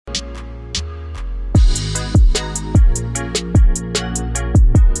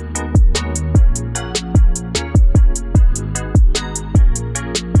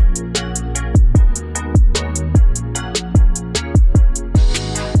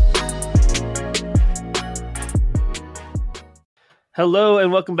Hello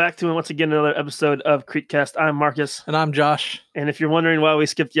and welcome back to once again another episode of Creekcast. I'm Marcus, And I'm Josh. and if you're wondering why we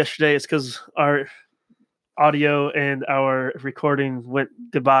skipped yesterday, it's because our audio and our recording went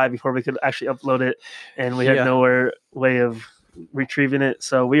goodbye before we could actually upload it, and we had no way of retrieving it.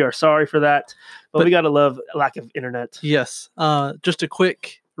 So we are sorry for that, but we gotta love lack of internet. Yes. Just a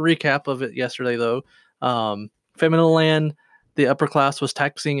quick recap of it yesterday, though. Feminine land, the upper class was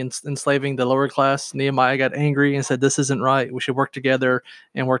taxing and enslaving the lower class. Nehemiah got angry and said, "This isn't right. We should work together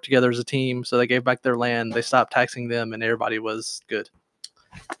and work together as a team." So they gave back their land. They stopped taxing them, and everybody was good.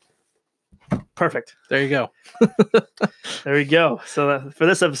 Perfect. There you go. There we go. So for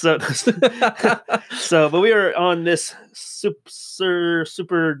this episode, but we are on this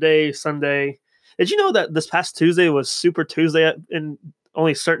super day Sunday. Did you know that this past Tuesday was Super Tuesday in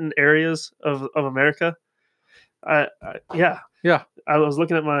only certain areas of America? Yeah. I was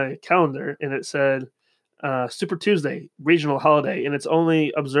looking at my calendar and it said Super Tuesday, regional holiday, and it's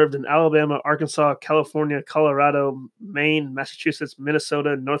only observed in Alabama, Arkansas, California, Colorado, Maine, Massachusetts,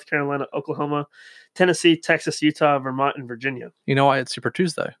 Minnesota, North Carolina, Oklahoma, Tennessee, Texas, Utah, Vermont, and Virginia. You know why it's Super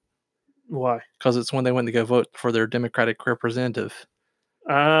Tuesday? Why? Because it's when they went to go vote for their Democratic representative.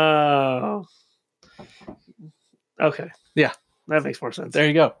 Oh. Okay. Yeah. That makes more sense. There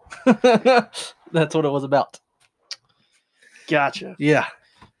you go. That's what it was about. Gotcha. Yeah.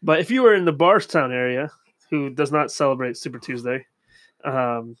 But if you were in the Bardstown area, who does not celebrate Super Tuesday,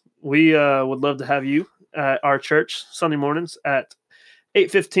 we would love to have you at our church Sunday mornings at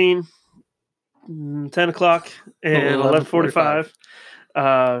 8:15, 10 o'clock, and 11:45.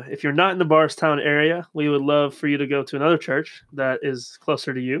 If you're not in the Bardstown area, we would love for you to go to another church that is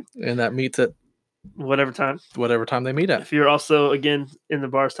closer to you. And that meets at whatever time they meet at. If you're also, again, in the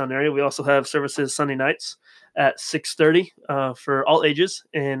Bardstown area, we also have services Sunday nights at 6:30 for all ages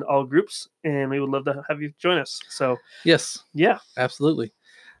and all groups, and we would love to have you join us. So yes, yeah, absolutely.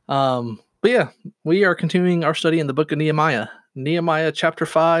 But yeah, we are continuing our study in the book of Nehemiah chapter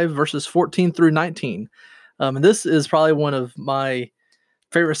 5 verses 14 through 19. And this is probably one of my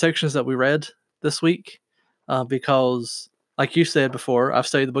favorite sections that we read this week, because like you said before, I've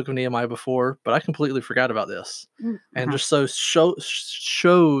studied the book of Nehemiah before, but I completely forgot about this. Mm-hmm. And just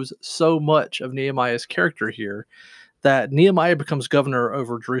shows so much of Nehemiah's character here that Nehemiah becomes governor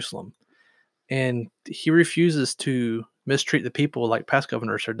over Jerusalem. And he refuses to mistreat the people like past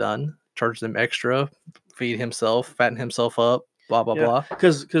governors have done, charge them extra, feed himself, fatten himself up, blah, blah, blah.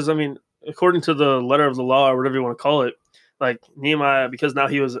 Because, I mean, according to the letter of the law or whatever you want to call it, like Nehemiah, because now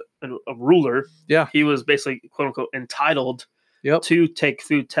he was a ruler, he was basically, quote unquote, entitled to take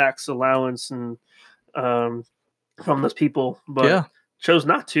food tax allowance and from those people, but chose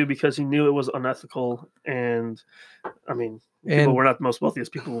not to because he knew it was unethical. And I mean, people were not the most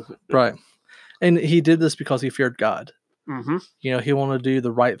wealthiest people, right? And he did this because he feared God. Mm-hmm. You know, he wanted to do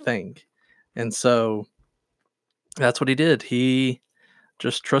the right thing, and so that's what he did. He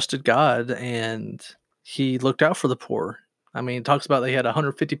just trusted God, and he looked out for the poor. I mean, it talks about they had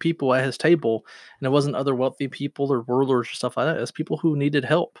 150 people at his table, and it wasn't other wealthy people or rulers or stuff like that. It's people who needed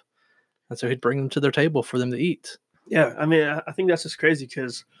help. And so he'd bring them to their table for them to eat. Yeah, I mean, I think that's just crazy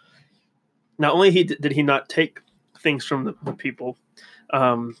because not only did he not take things from the people,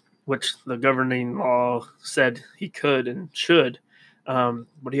 which the governing law said he could and should,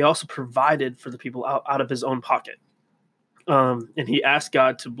 but he also provided for the people out of his own pocket. And he asked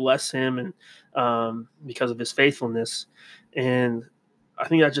God to bless him and because of his faithfulness. And I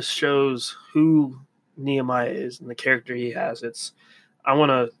think that just shows who Nehemiah is and the character he has. I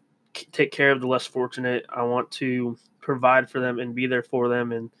want to take care of the less fortunate. I want to provide for them and be there for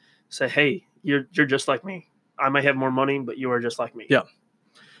them and say, hey, you're just like me. I might have more money, but you are just like me. Yeah.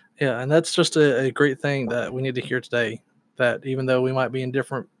 Yeah. And that's just a great thing that we need to hear today, that even though we might be in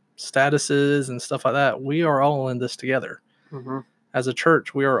different statuses and stuff like that, we are all in this together. Mm-hmm. As a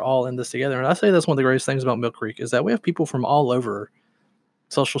church, we are all in this together. And I say that's one of the greatest things about Mill Creek is that we have people from all over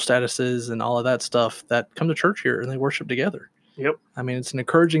social statuses and all of that stuff that come to church here and they worship together. Yep. I mean, it's an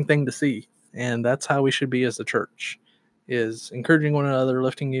encouraging thing to see. And that's how we should be as a church, is encouraging one another,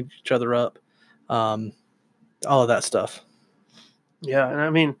 lifting each other up, all of that stuff. Yeah. And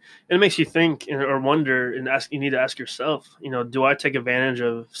I mean, it makes you think or wonder and you need to ask yourself, do I take advantage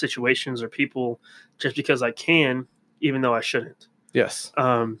of situations or people just because I can, even though I shouldn't? Yes.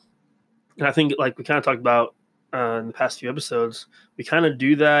 And I think, like we kind of talked about in the past few episodes, we kind of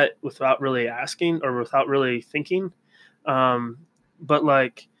do that without really asking or without really thinking. But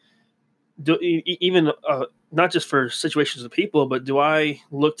like, even not just for situations of people, but do I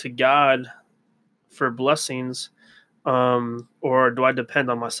look to God for blessings, or do I depend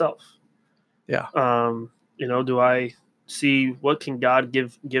on myself? Yeah. Do I see what can God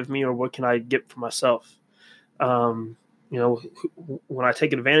give me, or what can I get for myself. You know, when I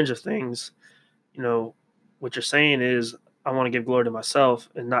take advantage of things, you know, what you're saying is I want to give glory to myself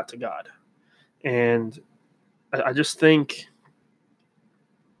and not to God. And I just think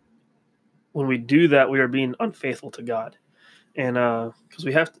when we do that, we are being unfaithful to God. And because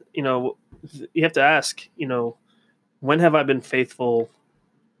we have to, you have to ask, when have I been faithful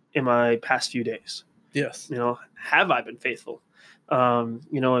in my past few days? Yes. Have I been faithful? And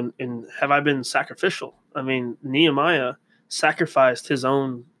have I been sacrificial? I mean, Nehemiah sacrificed his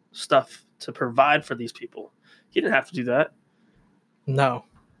own stuff to provide for these people. He didn't have to do that. No,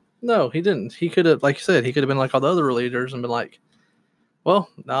 he didn't. He could have, like you said, he could have been like all the other leaders and been like, well,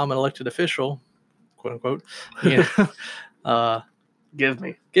 now I'm an elected official, quote unquote. Give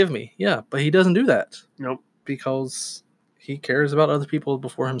me. Yeah. But he doesn't do that. Nope. Because he cares about other people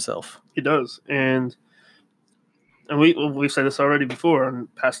before himself. He does. And we've said this already before in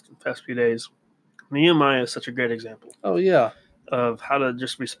past few days. Nehemiah is such a great example. Oh, yeah. Of how to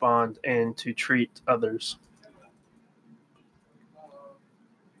just respond and to treat others.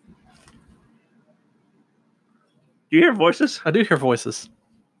 Do you hear voices? I do hear voices.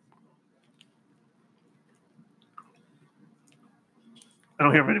 I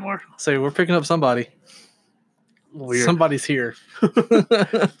don't hear them anymore. So we're picking up somebody. Weird. Somebody's here.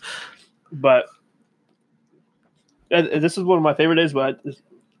 But this is one of my favorite days, but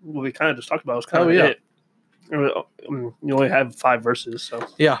what we kind of just talked about was kind of it. You only have 5 verses, so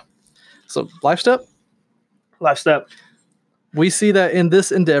yeah. So life step. We see that in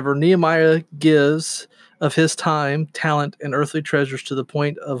this endeavor, Nehemiah gives of his time, talent, and earthly treasures to the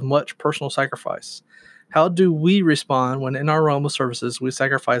point of much personal sacrifice. How do we respond when in our realm of services we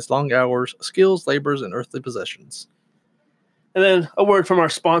sacrifice long hours, skills, labors, and earthly possessions? And then a word from our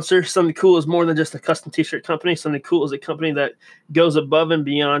sponsor. Something Cool is more than just a custom t-shirt company. Something Cool is a company that goes above and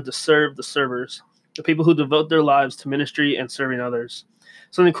beyond to serve the servers, the people who devote their lives to ministry and serving others.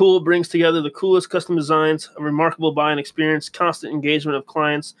 Something Cool brings together the coolest custom designs, a remarkable buying experience, constant engagement of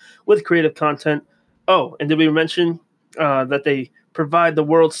clients with creative content. Oh, and did we mention that they provide the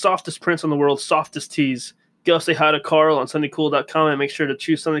world's softest prints on the world's softest tees? Go say hi to Carl on SundayCool.com and make sure to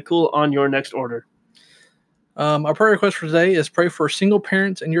choose Something Cool on your next order. Our prayer request for today is pray for single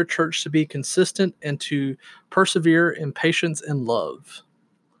parents in your church to be consistent and to persevere in patience and love.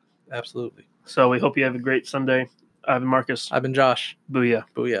 Absolutely. So we hope you have a great Sunday. I've been Marcus. I've been Josh. Booyah.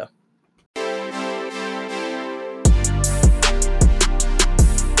 Booyah.